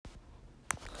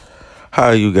How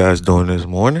are you guys doing this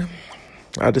morning?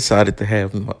 I decided to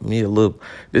have me a little.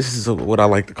 This is what I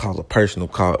like to call a personal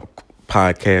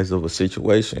podcast of a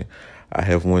situation I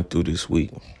have went through this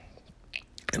week,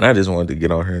 and I just wanted to get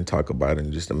on here and talk about it,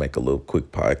 and just to make a little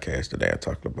quick podcast today. I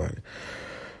talked about it.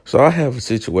 So I have a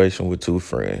situation with two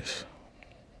friends.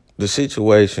 The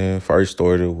situation first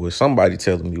started with somebody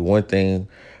telling me one thing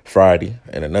Friday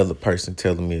and another person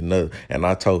telling me another, and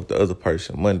I told the other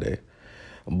person Monday.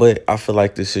 But I feel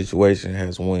like this situation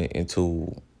has went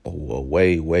into a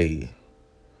way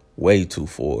too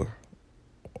far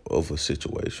of a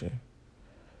situation.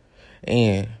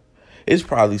 And it's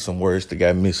probably some words that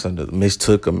got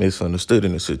mistook or misunderstood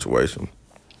in the situation.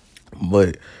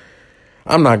 But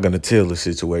I'm not going to tell the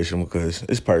situation because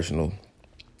it's personal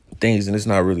things and it's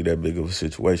not really that big of a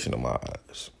situation in my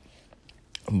eyes.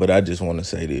 But I just want to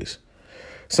say this.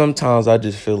 Sometimes I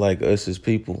just feel like us as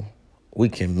people, we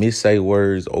can missay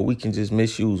words or we can just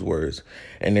misuse words.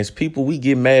 And as people, we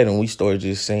get mad and we start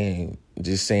just saying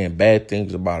bad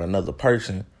things about another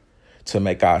person to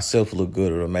make ourselves look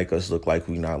good or to make us look like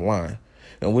we not lying.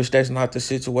 In which that's not the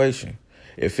situation.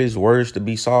 If it's words to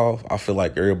be solved, I feel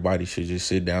like everybody should just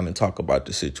sit down and talk about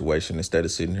the situation instead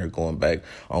of sitting here going back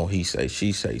on he say,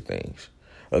 she say things.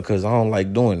 Because I don't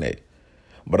like doing that.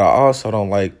 But I also don't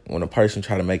like when a person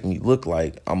try to make me look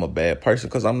like I'm a bad person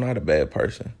because I'm not a bad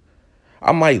person.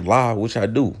 I might lie, which I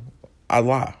do. I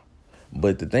lie.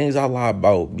 But the things I lie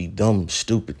about be dumb,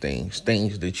 stupid things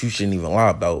that you shouldn't even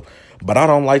lie about. But I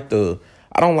don't like to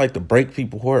break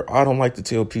people's heart. I don't like to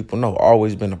tell people no.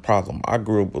 Always been a problem. I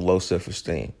grew up with low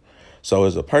self-esteem. So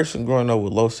as a person growing up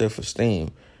with low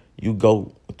self-esteem, you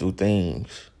go through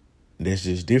things that's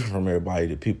just different from everybody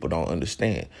that people don't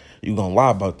understand. You gonna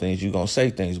lie about things. You gonna say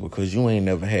things because you ain't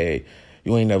never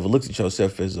looked at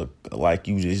yourself as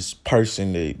you this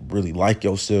person that really like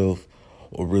yourself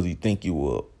or really think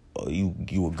you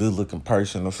a good looking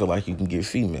person or feel like you can get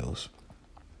females.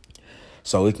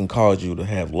 So it can cause you to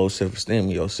have low self-esteem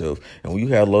of yourself. And when you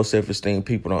have low self-esteem,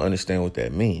 people don't understand what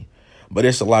that means. But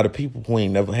there's a lot of people who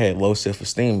ain't never had low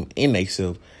self-esteem in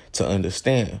themselves to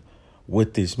understand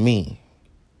what this means.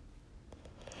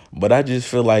 But I just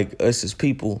feel like us as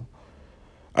people,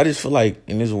 in this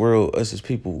world, us as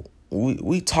people,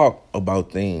 we talk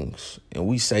about things and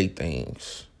we say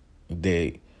things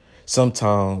that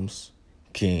sometimes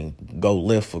can go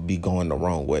left or be going the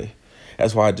wrong way.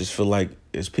 That's why I just feel like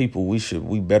as people,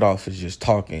 we better off as just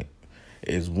talking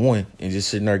as one and just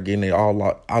sitting there getting it all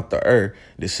out the air,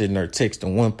 just sitting there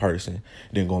texting one person,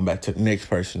 then going back to the next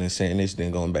person and saying this,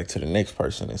 then going back to the next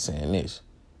person and saying this.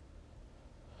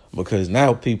 Because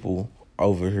now people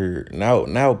over here,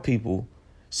 now people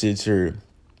sit here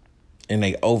and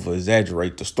they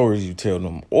over-exaggerate the stories you tell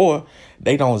them. Or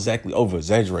they don't exactly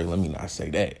over-exaggerate, let me not say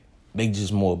that. They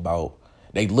just more about,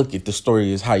 they look at the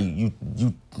story as how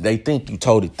they think you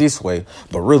told it this way,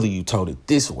 but really you told it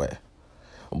this way.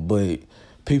 But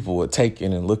people will take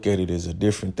it and look at it as a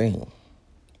different thing.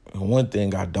 And one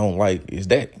thing I don't like is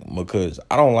that, because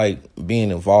I don't like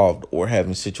being involved or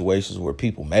having situations where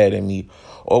people mad at me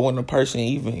or when a person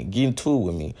even get into it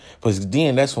with me. Because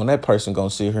then that's when that person gonna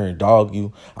sit here and dog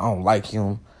you. I don't like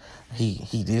him. He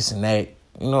this and that.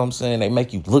 You know what I'm saying? They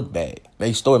make you look bad.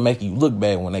 They start making you look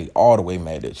bad when they all the way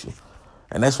mad at you.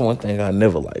 And that's one thing I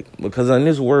never like. Because in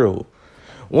this world,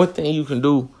 one thing you can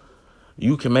do,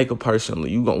 you can make a person,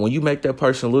 when you make that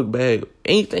person look bad,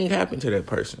 anything happen to that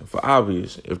person. For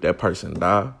obvious, if that person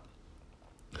die,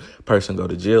 person go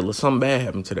to jail, or something bad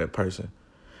happen to that person,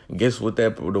 guess what?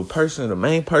 The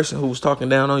main person who was talking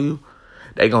down on you,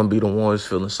 they gonna be the ones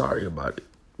feeling sorry about it.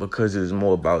 Because it's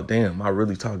more about, damn, I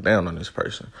really talked down on this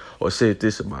person, or said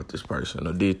this about this person,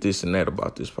 or did this and that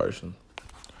about this person.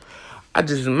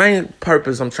 The main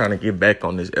purpose I'm trying to get back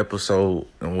on this episode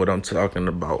and what I'm talking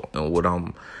about and what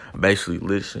I'm basically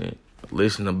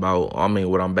listening about. I mean,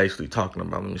 what I'm basically talking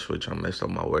about. Let me switch. I messed up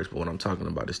my words, but what I'm talking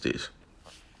about is this.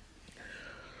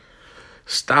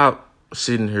 Stop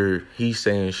sitting here. He's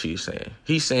saying, she's saying.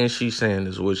 He's saying, she's saying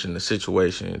is which in the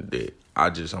situation that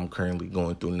I'm currently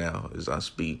going through now as I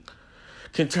speak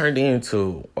can turn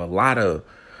into a lot of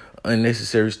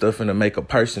unnecessary stuff and to make a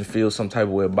person feel some type of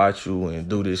way about you and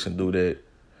do this and do that.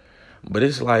 But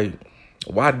it's like,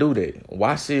 why do that?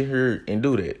 Why sit here and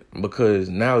do that? Because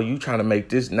now you trying to make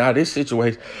this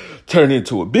situation turn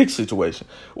into a big situation,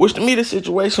 which to me, the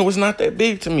situation was not that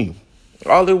big to me.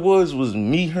 All it was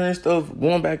me hearing stuff,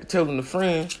 going back and telling a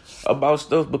friend about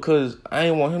stuff because I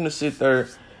didn't want him to sit there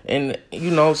and,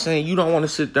 you know what I'm saying, you don't want to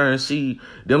sit there and see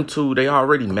them two, they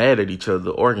already mad at each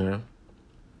other arguing.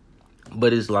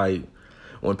 But it's like,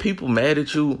 when people mad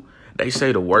at you, They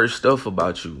say the worst stuff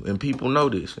about you, and people know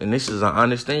this. And this is an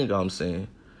honest thing I'm saying.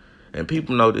 And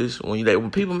people know this.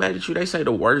 When people mad at you, they say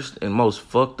the worst and most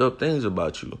fucked up things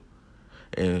about you.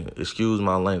 And excuse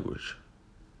my language.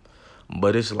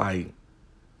 But it's like,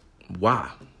 why?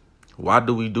 Why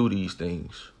do we do these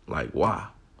things? Like, why?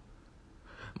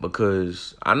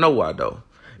 Because I know why, though.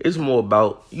 It's more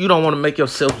about you don't want to make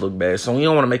yourself look bad. So when you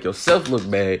don't want to make yourself look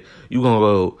bad, you're going to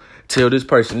go tell this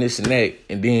person this and that.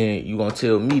 And then you're going to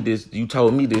tell me this. You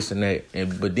told me this and that.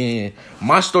 But then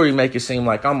my story make it seem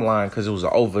like I'm lying because it was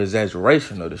an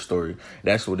over-exaggeration of the story.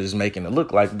 That's what it's making it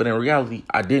look like. But in reality,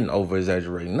 I didn't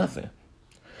over-exaggerate nothing.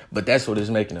 But that's what it's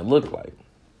making it look like.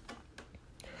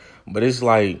 But it's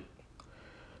like,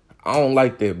 I don't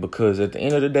like that because at the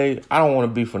end of the day, I don't want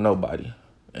to be for nobody.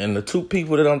 And the two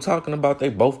people that I'm talking about, they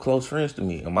both close friends to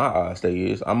me. In my eyes,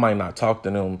 they is. I might not talk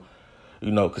to them,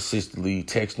 consistently,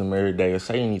 text them every day or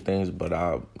say anything,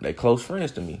 but they close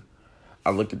friends to me. I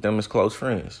look at them as close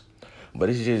friends. But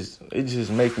it just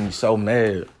making me so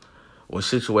mad when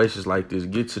situations like this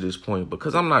get to this point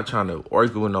because I'm not trying to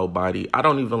argue with nobody. I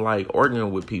don't even like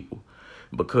arguing with people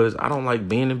because I don't like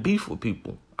being in beef with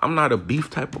people. I'm not a beef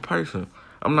type of person.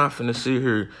 I'm not finna sit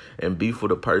here and beef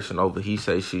with a person over he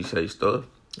say, she say stuff.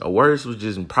 Words was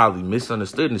just probably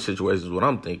misunderstood in the situation is what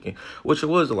I'm thinking, which it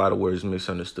was a lot of words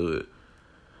misunderstood.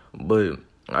 But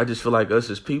I just feel like us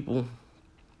as people,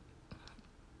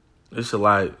 it's a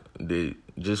lot that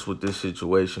just with this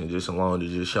situation, just alone, it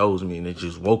just shows me and it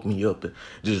just woke me up. It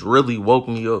just really woke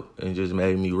me up and just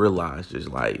made me realize just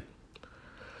like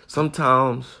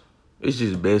sometimes it's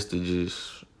just best to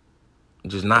just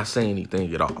not say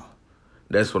anything at all.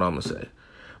 That's what I'm going to say.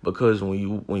 Because when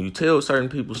you tell certain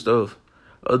people stuff,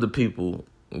 other people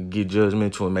get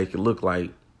judgmental and make it look like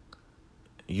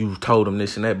you told them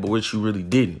this and that, but which you really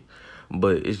didn't.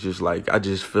 But it's just like, I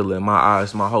just feel in my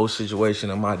eyes, my whole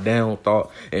situation and my down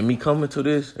thought and me coming to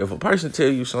this. If a person tell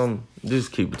you something,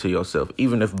 just keep it to yourself.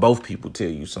 Even if both people tell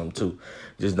you something too,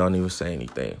 just don't even say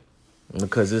anything.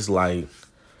 Because it's like,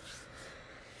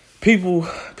 people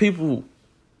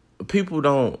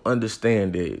don't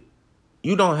understand that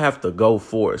you don't have to go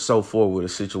for with a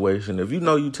situation. If you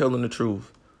know you telling the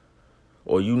truth,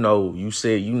 or you know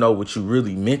what you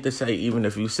really meant to say, even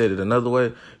if you said it another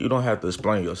way, you don't have to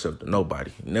explain yourself to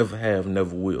nobody. Never have,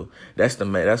 never will. That's the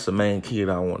main key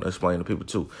that I want to explain to people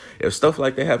too. If stuff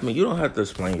like that happen, you don't have to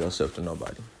explain yourself to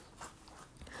nobody.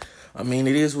 I mean,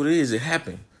 it is what it is. It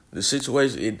happened. The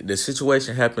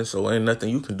situation happened, so ain't nothing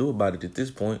you can do about it at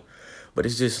this point. But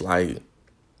it's just like,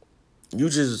 I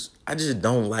just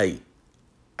don't like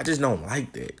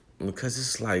that because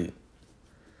it's like,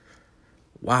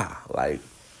 why? Like,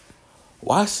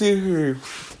 why sit here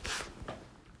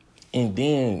and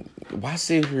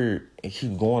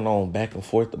keep going on back and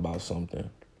forth about something?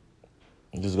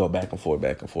 And just go back and forth,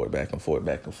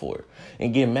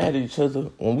 and get mad at each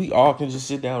other when we all can just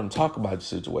sit down and talk about the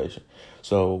situation.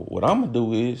 So what I'm going to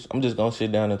do is I'm just going to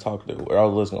sit down and talk to we're all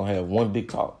of us going to have one big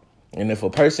talk. And if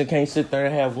a person can't sit there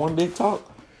and have one big talk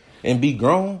and be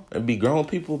grown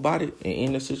people about it and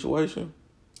in the situation,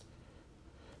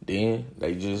 then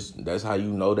that's how you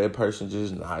know that person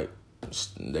just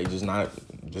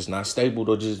not stable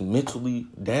or just mentally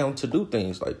down to do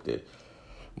things like that.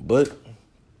 But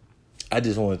I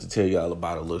just wanted to tell y'all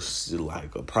about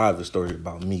a private story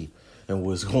about me and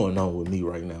what's going on with me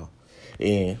right now.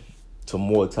 And to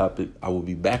more topic, I will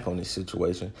be back on this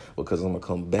situation because I'm going to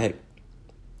come back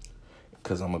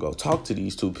because I'm going to go talk to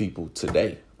these two people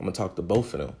today. I'm going to talk to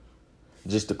both of them.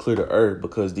 Just to clear the earth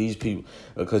because these two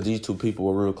people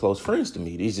were real close friends to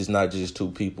me. These is not just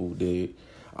two people that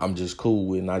I'm just cool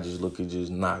with and I just look at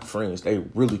just not friends. They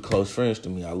really close friends to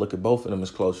me. I look at both of them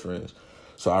as close friends.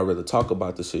 So I'd rather talk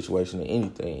about the situation than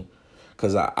anything.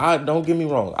 Because I don't get me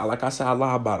wrong. Like I said, I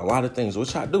lie about a lot of things,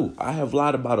 which I do. I have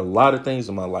lied about a lot of things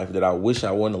in my life that I wish I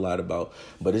wouldn't have lied about.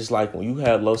 But it's like when you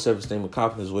have low self-esteem and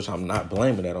confidence, which I'm not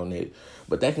blaming that on that,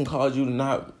 but that can cause you to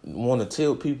not want to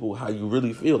tell people how you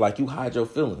really feel. Like you hide your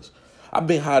feelings. I've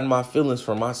been hiding my feelings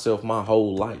from myself my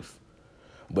whole life.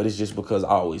 But it's just because I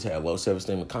always had low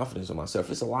self-esteem and confidence in myself.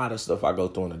 It's a lot of stuff I go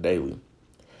through on a daily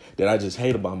that I just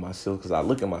hate about myself because I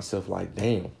look at myself like,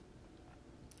 damn,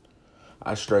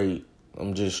 I'm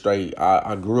just straight.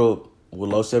 I grew up with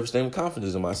low self-esteem and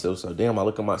confidence in myself. So, damn, I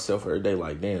look at myself every day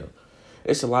like, damn,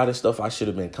 it's a lot of stuff I should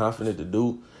have been confident to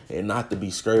do and not to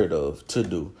be scared of to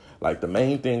do. Like, the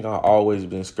main thing I always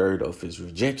been scared of is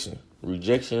rejection.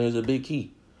 Rejection is a big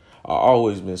key. I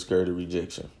always been scared of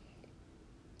rejection.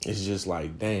 It's just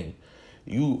like, dang,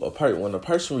 when a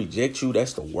person rejects you,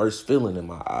 that's the worst feeling in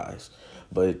my eyes.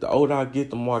 But the older I get,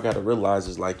 the more I got to realize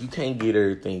is like, you can't get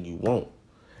everything you want.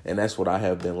 And that's what I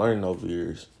have been learning over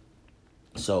years.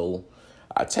 So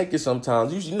I take it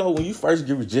sometimes. You know, when you first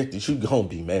get rejected, you gonna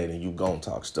be mad and you gonna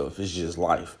talk stuff. It's just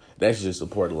life. That's just a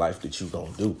part of life that you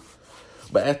gonna do.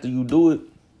 But after you do it,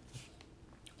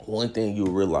 one thing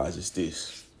you'll realize is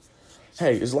this.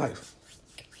 Hey, it's life.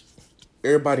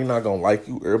 Everybody not gonna like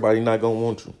you. Everybody not gonna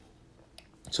want you.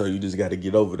 So you just got to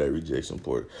get over that rejection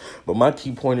part. But my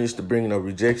key point is to bring up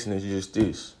rejection is just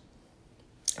this.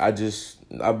 I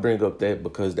bring up that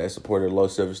because that supported low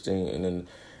self-esteem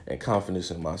and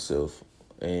confidence in myself.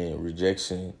 And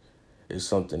rejection is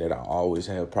something that I always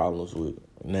have problems with.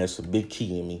 And that's a big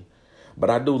key in me. But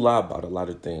I do lie about a lot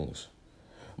of things.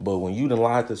 But when you done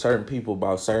lied to certain people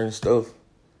about certain stuff,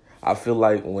 I feel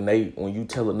like when you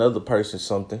tell another person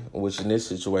something, which in this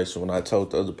situation, when I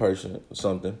told the other person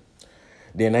something,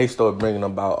 then they start bringing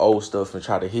about old stuff and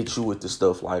try to hit you with the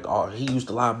stuff like, oh, he used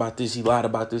to lie about this, he lied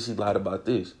about this, he lied about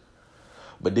this.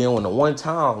 But then when the one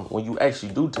time when you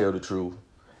actually do tell the truth,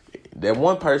 that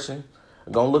one person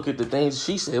gonna look at the things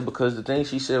she said because the things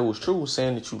she said was true,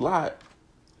 saying that you lied,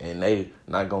 and they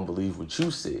not gonna believe what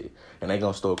you said. And they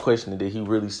gonna start questioning, did he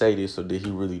really say this or did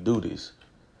he really do this?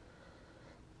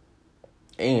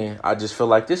 And I just feel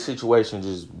like this situation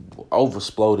just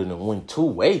overexploded and went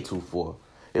way too far.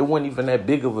 It wasn't even that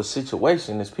big of a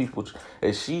situation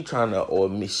as she trying to, or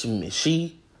me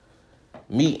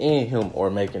and him are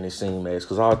making it seem as,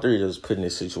 because all three of us putting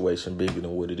this situation bigger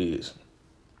than what it is.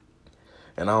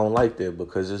 And I don't like that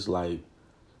because it's like,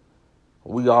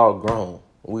 we all grown.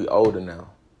 We older now.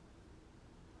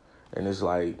 And it's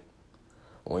like,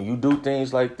 when you do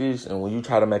things like this and when you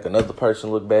try to make another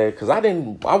person look bad, because I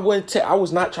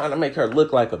was not trying to make her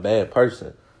look like a bad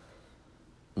person.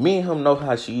 Me and him know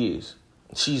how she is.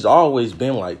 She's always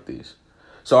been like this.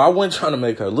 So I wasn't trying to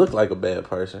make her look like a bad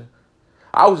person.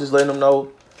 I was just letting them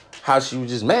know how she was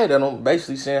just mad at him,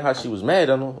 basically saying how she was mad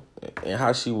at him and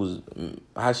how she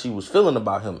was feeling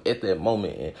about him at that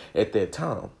moment and at that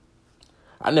time.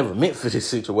 I never meant for this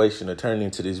situation to turn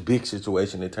into this big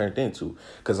situation it turned into,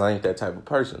 because I ain't that type of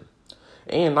person.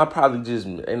 And I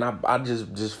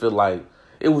just feel like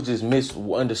it was just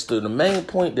misunderstood. The main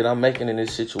point that I'm making in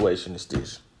this situation is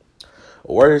this.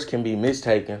 Words can be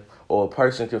mistaken, or a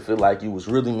person can feel like you was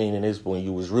really meaning this when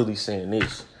you was really saying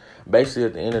this. Basically,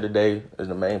 at the end of the day, is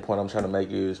the main point I'm trying to make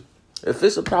is, if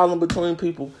it's a problem between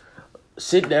people,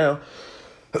 sit down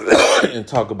and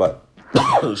talk about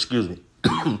it. Excuse me.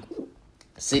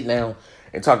 Sit down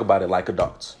and talk about it like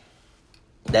adults.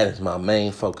 That is my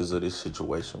main focus of this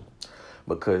situation,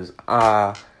 because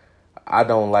I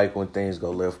don't like when things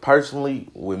go left. Personally,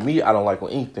 with me, I don't like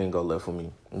when anything go left for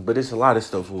me. But it's a lot of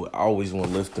stuff that always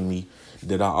went left to me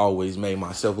that I always made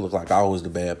myself look like I was the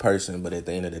bad person. But at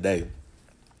the end of the day,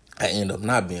 I end up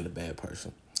not being the bad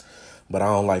person. But I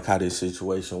don't like how this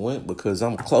situation went, because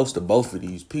I'm close to both of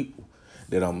these people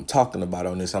that I'm talking about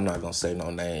on this. I'm not going to say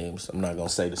no names. I'm not going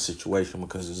to say the situation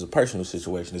because it's a personal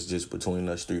situation. It's just between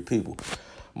us three people.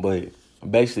 But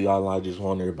basically, all I just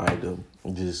want everybody to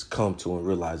just come to and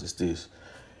realize is this.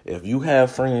 If you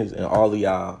have friends and all of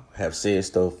y'all have said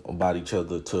stuff about each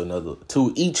other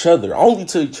to each other, only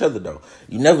to each other though.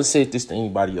 You never said this to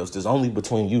anybody else. It's only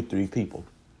between you three people.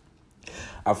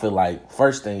 I feel like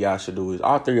first thing y'all should do is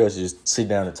all three of us just sit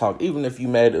down and talk. Even if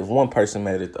one person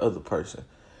mad at the other person,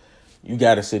 you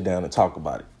got to sit down and talk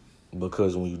about it.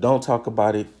 Because when you don't talk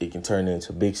about it, it can turn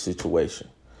into a big situation.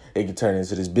 It can turn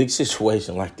into this big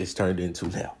situation like this turned into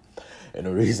now. And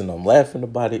the reason I'm laughing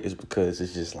about it is because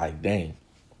it's just like, dang,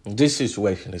 this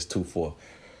situation is too far.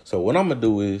 So what I'm going to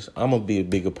do is I'm going to be a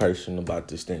bigger person about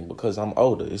this thing because I'm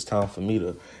older. It's time for me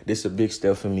this is a big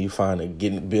step for me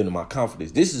building my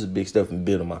confidence. This is a big step in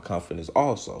building my confidence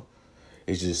also.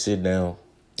 It's just sit down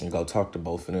and go talk to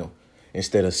both of them.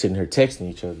 Instead of sitting here texting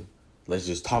each other, let's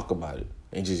just talk about it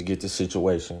and just get the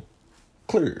situation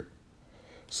clear.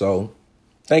 So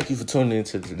thank you for tuning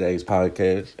into today's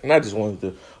podcast. And I just wanted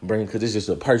to bring, because it's just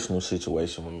a personal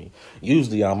situation with me.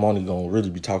 Usually I'm only going to really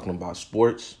be talking about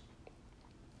sports.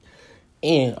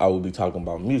 And I will be talking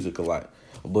about music a lot.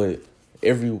 But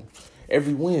every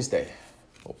Wednesday,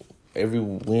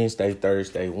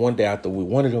 Thursday, one day out the week,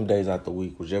 one of them days out the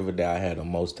week, whichever day I had the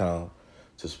most time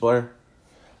to spare,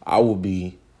 I will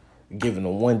be giving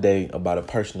them one day about a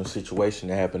personal situation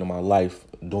that happened in my life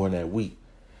during that week.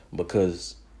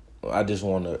 Because I just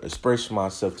want to express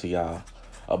myself to y'all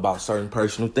about certain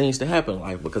personal things that happen in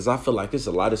life. Because I feel like it's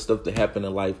a lot of stuff that happen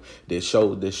in life that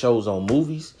shows on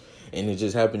movies. And it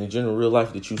just happened in general real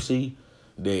life that you see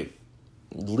that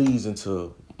leads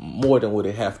into more than what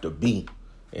it have to be.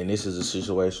 And this is a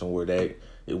situation where it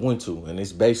went to. And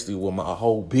it's basically what my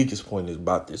whole biggest point is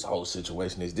about this whole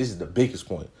situation is. This is the biggest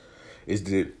point. is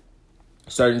that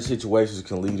certain situations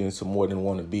can lead into more than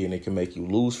want to be, and it can make you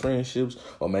lose friendships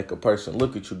or make a person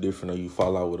look at you different, or you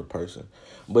fall out with a person.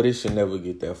 But it should never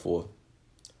get that far.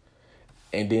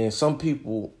 And then some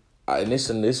people, and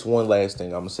this one last thing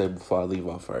I'm going to say before I leave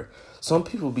off her. Some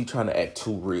people be trying to act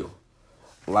too real.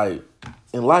 Like,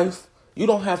 in life, you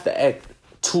don't have to act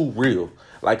too real.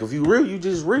 Like, if you real, you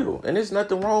just real. And there's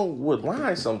nothing wrong with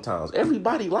lying sometimes.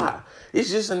 Everybody lie. It's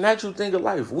just a natural thing of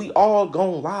life. We all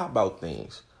gonna lie about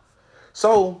things.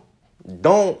 So,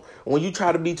 when you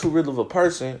try to be too real of a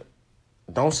person,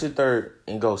 don't sit there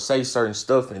and go say certain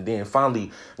stuff and then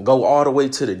finally go all the way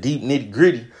to the deep nitty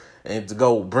gritty and to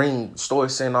go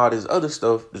start saying all this other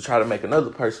stuff to try to make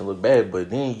another person look bad. But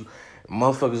then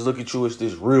motherfuckers look at you as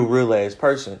this real ass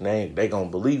person. They gonna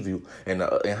believe you and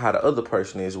how the other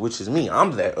person is, which is me.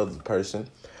 I'm that other person.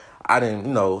 I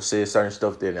didn't, say certain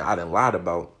stuff that I didn't lie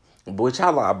about, which I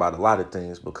lie about a lot of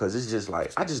things because it's just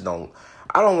like,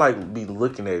 I don't like be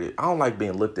looking at it. I don't like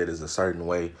being looked at as a certain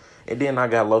way. And then I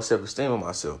got low self-esteem of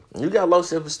myself. When you got low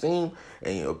self-esteem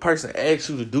and a person asks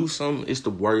you to do something, it's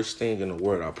the worst thing in the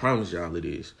world. I promise y'all it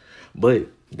is. But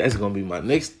that's going to be my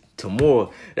next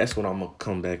tomorrow. That's what I'm going to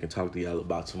come back and talk to y'all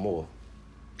about tomorrow.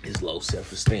 Is low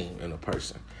self-esteem in a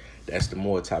person. That's the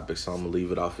more topic, so I'm going to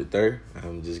leave it off at there.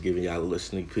 I'm just giving y'all a little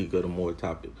sneak peek of the more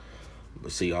topic.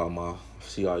 But see all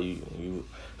you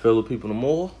fellow people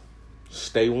tomorrow.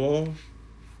 Stay warm.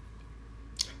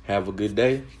 Have a good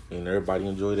day, and everybody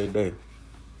enjoy their day.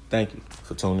 Thank you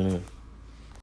for tuning in.